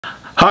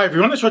Hi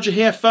everyone, it's Roger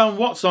here from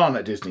What's On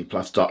at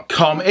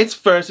DisneyPlus.com. It's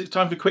Thursday, it's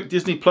time for a quick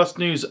Disney Plus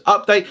news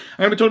update. I'm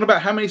going to be talking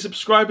about how many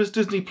subscribers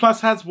Disney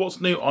Plus has,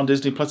 what's new on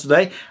Disney Plus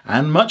today,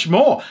 and much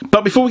more.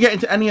 But before we get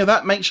into any of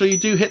that, make sure you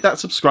do hit that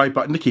subscribe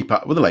button to keep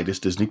up with the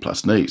latest Disney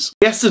Plus news.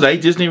 Yesterday,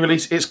 Disney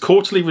released its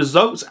quarterly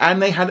results and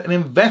they had an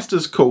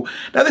investors call.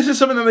 Now this is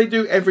something that they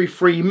do every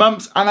 3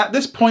 months, and at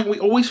this point we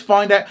always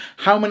find out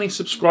how many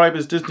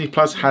subscribers Disney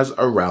Plus has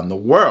around the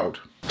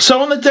world.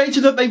 So on the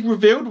data that they've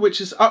revealed, which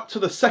is up to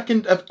the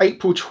 2nd of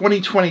April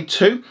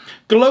 2022,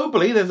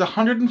 globally there's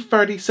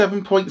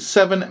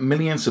 137.7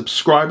 million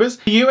subscribers.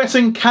 The US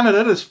and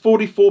Canada, there's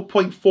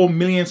 44.4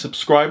 million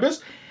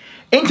subscribers.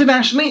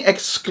 Internationally,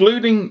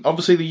 excluding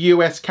obviously the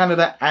US,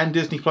 Canada and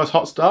Disney Plus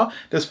Hotstar,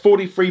 there's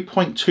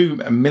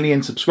 43.2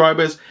 million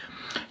subscribers.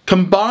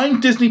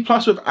 Combined Disney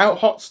Plus without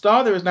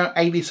Hotstar, there is now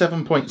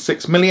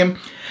 87.6 million.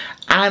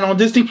 And on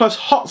Disney Plus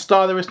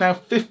Hotstar, there is now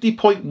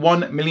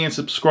 50.1 million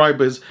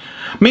subscribers.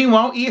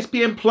 Meanwhile,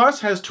 ESPN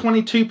Plus has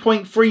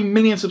 22.3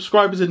 million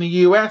subscribers in the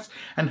US,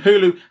 and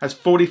Hulu has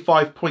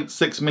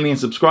 45.6 million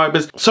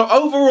subscribers. So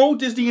overall,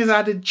 Disney has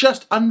added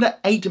just under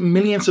 8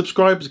 million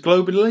subscribers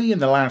globally in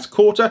the last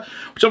quarter,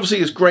 which obviously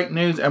is great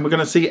news, and we're going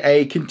to see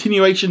a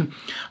continuation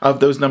of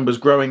those numbers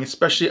growing,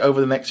 especially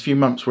over the next few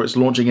months where it's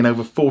launching in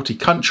over 40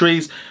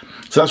 countries.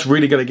 So that's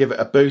really going to give it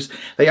a boost.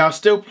 They are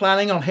still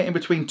planning on hitting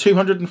between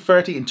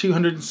 230 and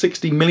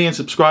 260 million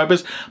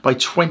subscribers by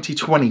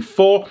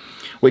 2024,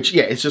 which,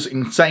 yeah, it's just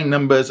insane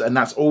numbers, and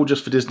that's all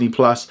just for Disney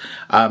Plus.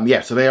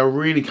 Yeah, so they are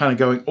really kind of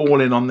going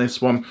all in on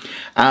this one.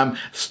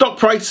 Stock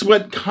price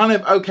went kind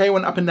of okay,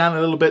 went up and down a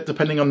little bit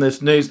depending on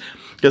this news,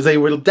 because they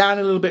were down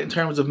a little bit in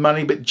terms of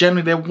money, but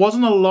generally there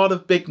wasn't a lot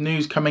of big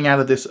news coming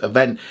out of this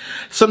event.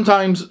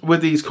 Sometimes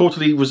with these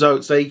quarterly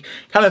results, they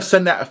kind of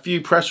send out a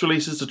few press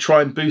releases to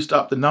try and boost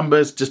up the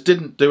numbers. Just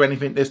didn't do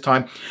anything this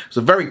time. It was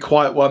a very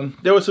quiet one.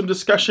 There was some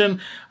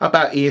discussion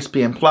about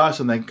ESPN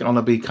Plus, and they're going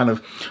to be kind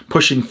of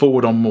pushing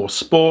forward on more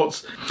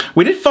sports.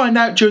 We did find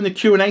out during the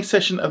Q&A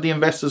session of the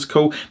investors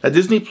call that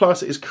Disney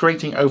Plus is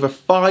creating over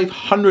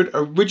 500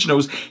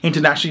 originals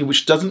internationally,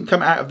 which doesn't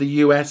come out of the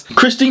US.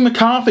 Christine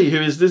McCarthy, who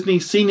is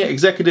Disney's Senior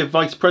Executive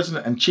Vice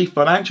President and Chief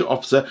Financial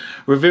Officer,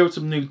 revealed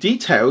some new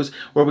details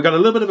where we got a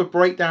little bit of a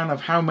breakdown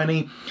of how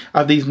many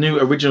of these new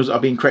originals are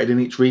being created in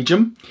each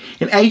region.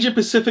 In Asia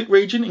Pacific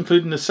region,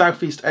 including the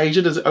Southeast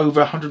Asia, there's over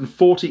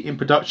 140 in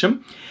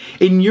production.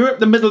 In Europe,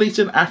 the Middle East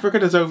and Africa,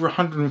 there's over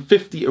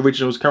 150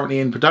 originals currently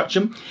in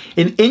production.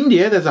 In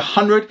India, there's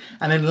 100,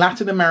 and in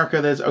Latin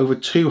America, there's over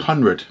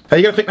 200. Now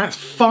you're going to think that's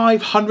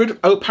 500.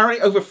 Oh,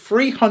 apparently over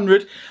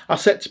 300 are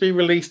set to be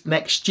released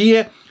next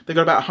year. They've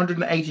got about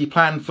 180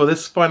 planned for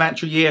this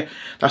financial year.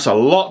 That's a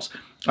lot.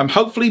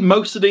 Hopefully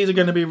most of these are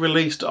going to be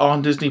released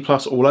on Disney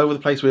Plus all over the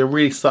place. We're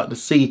really starting to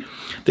see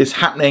this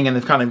happening, and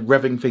it's kind of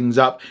revving things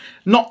up.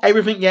 Not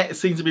everything yet. It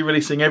seems to be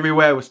releasing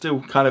everywhere. We're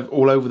still kind of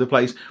all over the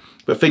place.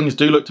 But things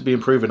do look to be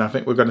improving. I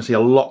think we're going to see a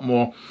lot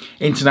more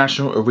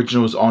international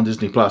originals on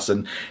Disney Plus,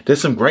 and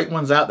there's some great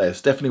ones out there.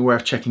 It's definitely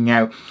worth checking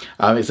out.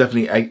 It's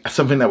definitely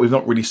something that we've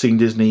not really seen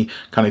Disney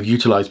kind of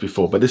utilize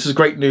before. But this is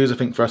great news, I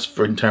think, for us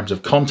in terms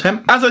of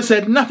content. As I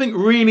said, nothing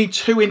really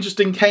too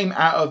interesting came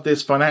out of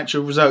this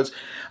financial results.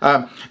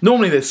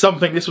 Normally there's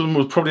something. This one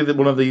was probably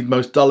one of the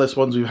most dullest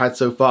ones we've had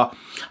so far.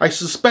 I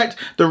suspect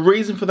the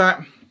reason for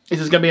that is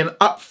there's going to be an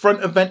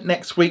upfront event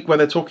next week where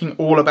they're talking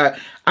all about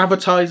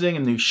advertising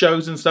and new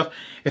shows and stuff.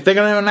 If they're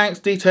going to announce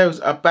details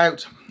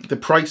about the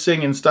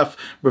pricing and stuff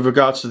with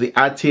regards to the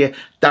ad tier,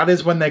 that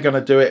is when they're going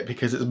to do it,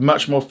 because it's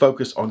much more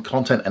focused on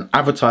content and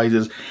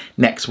advertisers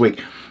next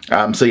week.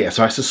 So yeah,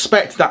 so I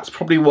suspect that's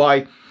probably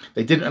why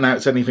they didn't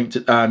announce anything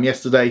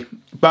yesterday,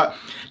 but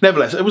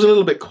nevertheless, it was a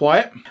little bit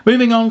quiet.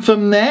 Moving on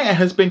from there, it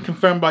has been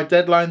confirmed by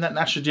Deadline that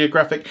National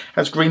Geographic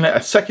has greenlit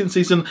a second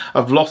season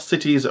of Lost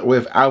Cities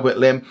with Albert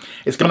Lim.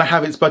 It's going to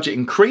have its budget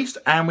increased,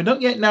 and we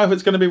don't yet know if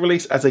it's going to be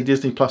released as a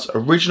Disney Plus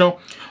original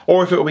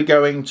or if it will be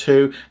going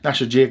to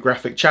National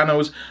Geographic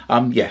channels.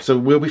 Yeah, so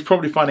we'll be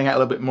probably finding out a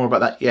little bit more about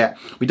that yet.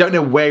 We don't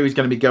know where he's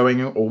going to be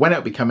going or when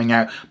it'll be coming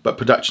out, but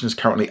production is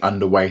currently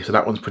underway, so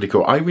that one's pretty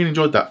cool. I really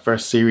enjoyed that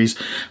first series,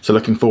 so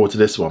looking forward to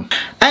this one.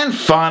 And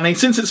finally,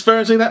 since it's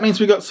Thursday, that means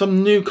we got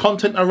some new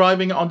content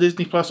arriving on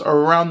Disney Plus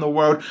around the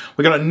world.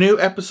 We got a new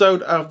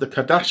episode of The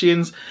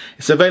Kardashians.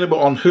 It's available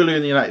on Hulu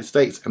in the United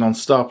States and on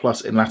Star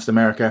Plus in Latin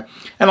America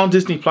and on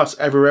Disney Plus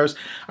everywhere else.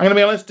 I'm going to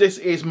be honest, this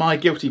is my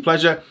guilty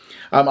pleasure.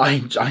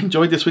 I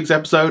enjoyed this week's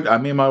episode.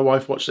 Me and my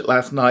wife watched it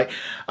last night.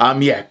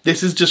 Yeah,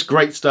 this is just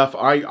great stuff.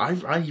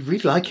 I really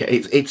like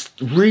it. It's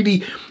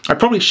really, I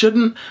probably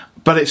shouldn't,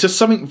 but it's just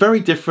something very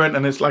different,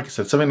 and it's, like I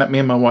said, something that me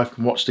and my wife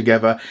can watch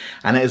together,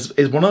 and it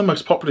is one of the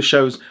most popular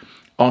shows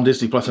on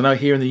Disney Plus. I know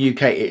here in the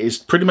UK it is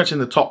pretty much in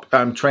the top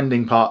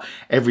trending part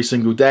every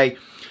single day.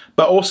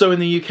 But also in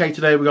the UK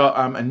today, we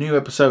got a new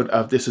episode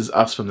of This Is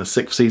Us from the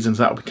 6th season,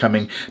 so that'll be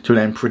coming to an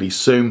end pretty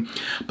soon.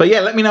 But yeah,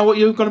 let me know what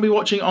you're going to be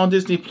watching on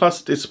Disney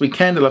Plus this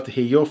weekend. I'd love to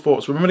hear your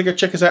thoughts. Remember to go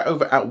check us out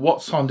over at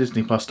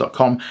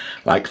whatsondisneyplus.com.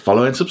 Like,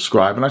 follow, and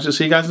subscribe, and I shall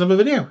see you guys in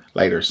another video.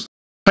 Laters.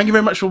 Thank you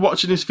very much for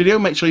watching this video.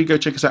 Make sure you go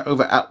check us out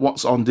over at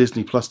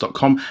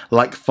whatsondisneyplus.com.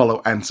 Like,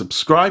 follow and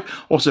subscribe.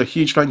 Also a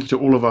huge thank you to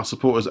all of our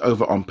supporters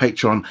over on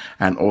Patreon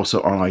and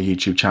also on our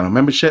YouTube channel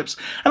memberships.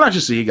 And I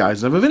shall see you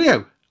guys in another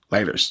video.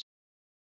 Laters.